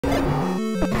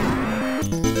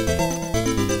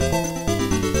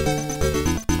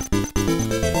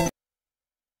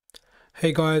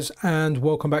Hey guys, and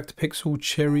welcome back to Pixel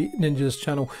Cherry Ninja's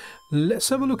channel. Let's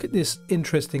have a look at this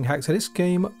interesting hack. So this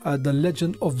game, The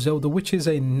Legend of Zelda, which is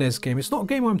a NES game. It's not a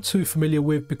game I'm too familiar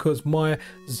with because my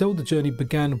Zelda journey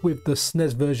began with the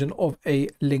SNES version of A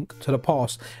Link to the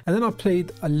Past. And then I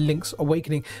played A Link's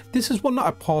Awakening. This is one that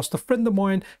I passed. A friend of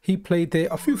mine, he played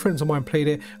it. A few friends of mine played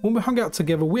it. When we hung out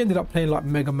together, we ended up playing like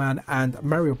Mega Man and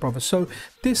Mario Brothers. So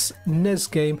this NES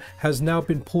game has now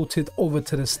been ported over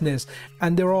to the SNES.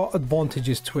 And there are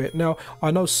advantages to it. Now,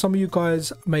 I know some of you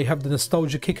guys may have the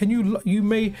nostalgia kick, and you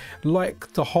may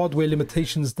like the hardware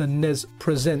limitations the NES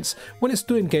presents when it's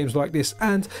doing games like this.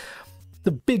 And the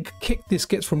big kick this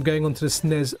gets from going onto the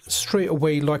SNES straight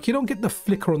away, like you don't get the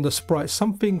flicker on the sprite,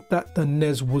 something that the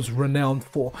NES was renowned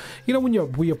for. You know, when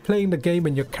you're playing the game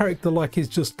and your character like is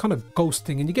just kind of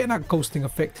ghosting and you're getting that ghosting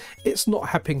effect, it's not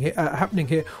happening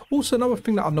here. Also, another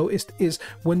thing that I noticed is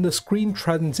when the screen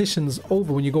transitions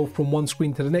over, when you go from one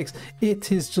screen to the next,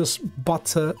 it is just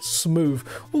butter smooth.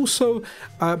 Also,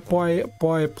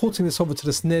 by porting this over to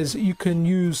the SNES, you can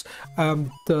use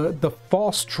the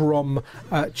fast ROM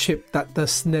chip that the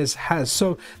SNES has.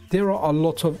 So there are a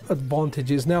lot of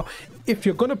advantages. Now, if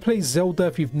you're going to play Zelda,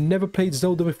 if you've never played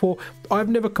Zelda before, I've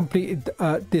never completed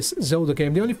this Zelda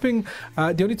game. The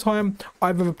only time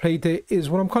I've ever played it is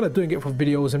when I'm kind of doing it for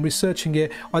videos and researching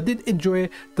it. I did enjoy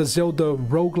the Zelda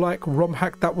roguelike ROM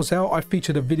hack that was out. I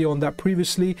featured a video on that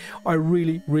previously. I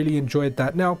really enjoyed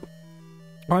that. Now,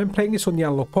 I'm playing this on the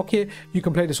Analogue Pocket. You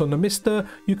can play this on the MiSTer.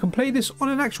 You can play this on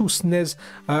an actual SNES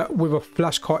with a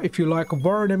flash card if you like,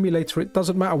 via an emulator. It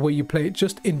doesn't matter where you play it.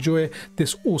 Just enjoy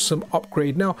this awesome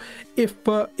upgrade. Now,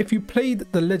 if you played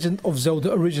The Legend of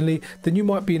Zelda originally, then you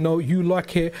might you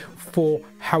like it for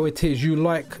how it is. You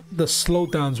like the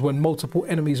slowdowns when multiple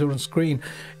enemies are on screen.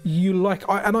 You like,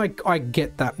 I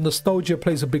get that. Nostalgia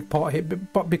plays a big part here,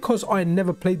 but because I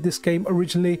never played this game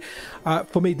originally,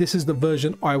 for me, this is the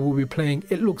version I will be playing.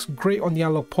 It looks great on the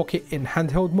Analogue Pocket in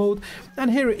handheld mode, and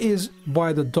here it is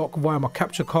via the dock, via my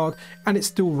capture card, and it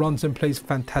still runs and plays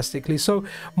fantastically. So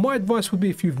my advice would be,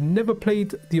 if you've never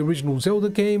played the original Zelda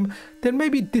game, then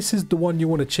maybe this is the one you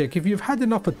want to check. If you've had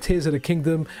enough of Tears of the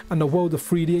Kingdom and the World of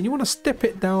 3D and you want to step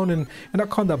it down in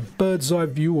that kind of bird's eye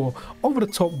view or over the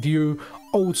top view,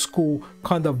 old school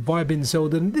kind of vibe in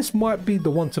Zelda, then this might be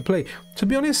the one to play. To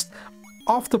be honest,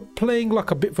 after playing like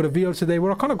a bit for the video today,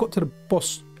 where I kind of got to the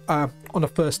boss on the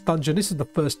first dungeon, this is the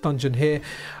first dungeon here,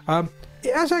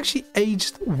 it has actually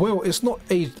aged well. It's not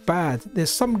aged bad.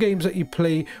 There's some games that you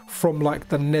play from like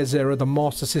the NES era, the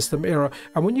Master System era,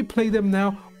 and when you play them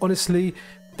now, honestly,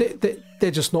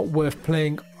 they're just not worth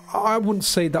playing. I wouldn't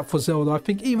say that for Zelda. I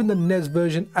think even the NES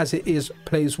version as it is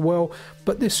plays well,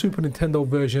 but this Super Nintendo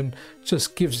version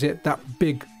just gives it that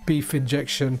big beef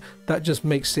injection that just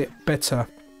makes it better.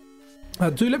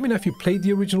 Do let me know if you played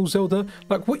the original Zelda,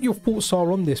 like what your thoughts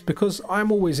are on this, because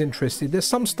I'm always interested. There's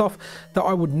some stuff that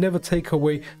I would never take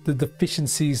away the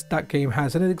deficiencies that game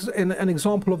has, and an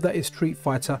example of that is Street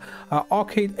Fighter.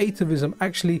 Arcade Atavism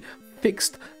actually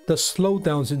fixed the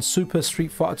slowdowns in Super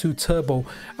Street Fighter 2 Turbo,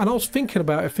 and I was thinking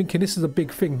about it, thinking this is a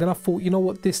big thing. Then I thought, you know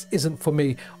what, this isn't for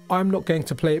me. I'm not going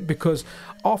to play it, because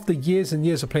after years and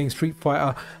years of playing Street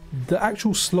Fighter, the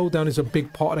actual slowdown is a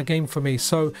big part of the game for me.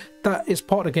 So that is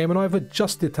part of the game, and I've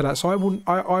adjusted to that, so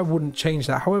I wouldn't change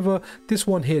that. However, this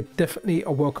one here, definitely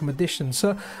a welcome addition.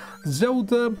 So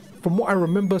Zelda, from what I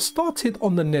remember, started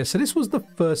on the NES. So this was the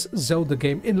first Zelda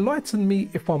game. Enlighten me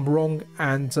if I'm wrong,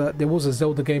 and there was a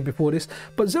Zelda game before this,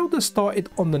 but Zelda started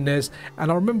on the NES, and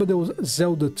I remember there was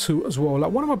Zelda 2 as well.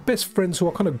 Like one of my best friends who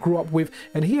I kind of grew up with,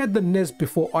 and he had the NES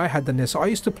before I had the NES. So I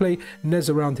used to play NES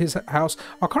around his house.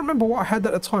 I can't remember what I had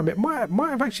at the time. It might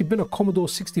have actually been a Commodore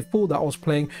 64 that I was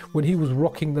playing when he was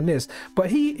rocking the NES.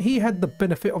 But he had the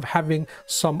benefit of having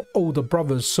some older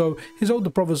brothers. So his older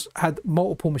brothers had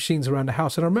multiple machines around the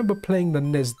house, and I remember playing the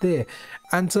NES there,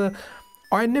 and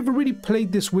I never really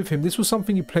played this with him. This was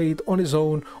something he played on his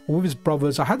own or with his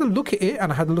brothers. I had a look at it,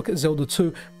 and I had a look at Zelda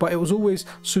 2, but it was always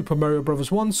Super Mario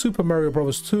Bros. 1, Super Mario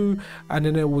Bros. 2, and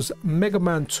then there was Mega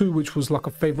Man 2, which was like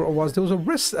a favorite of ours. There was a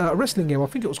wrestling game, I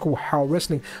think it was called How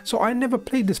Wrestling. So I never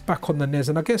played this back on the NES,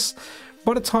 and I guess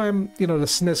by the time, you know, the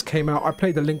SNES came out, I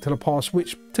played A Link to the Past,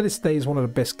 which to this day is one of the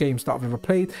best games that I've ever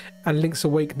played, and Link's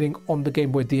Awakening on the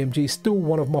Game Boy DMG, still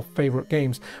one of my favorite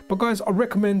games. But guys, I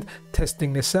recommend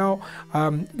testing this out.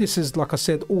 This is, like I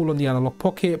said, all on the Analogue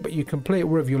Pocket, but you can play it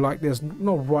wherever you like. There's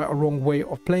no right or wrong way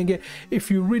of playing it. If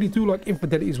you really do like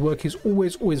Infidelity's work, he's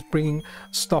always bringing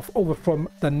stuff over from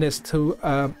the NES to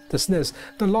the SNES.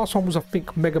 The last one was, I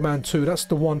think, Mega Man 2. That's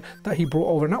the one that he brought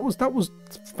over, and that was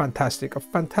fantastic. A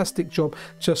fantastic job job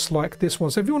just like this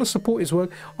one. So if you want to support his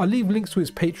work, I'll leave links to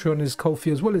his Patreon, his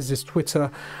Ko-fi, as well as his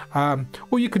Twitter,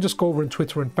 or you can just go over on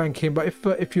Twitter and thank him. But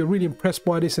if you're really impressed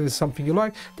by this and it's something you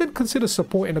like, then consider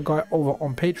supporting the guy over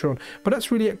on Patreon. But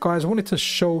that's really it, guys. I wanted to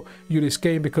show you this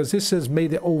game because this has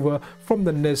made it over from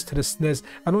the NES to the SNES,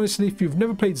 and honestly, if you've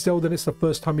never played Zelda and it's the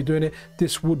first time you're doing it,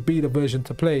 this would be the version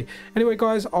to play. Anyway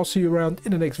guys, I'll see you around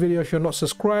in the next video. If you're not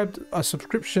subscribed, a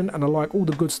subscription and a like, all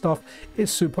the good stuff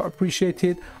is super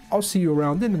appreciated. I'll see you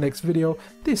around in the next video.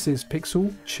 This is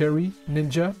Pixel Cherry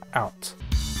Ninja out.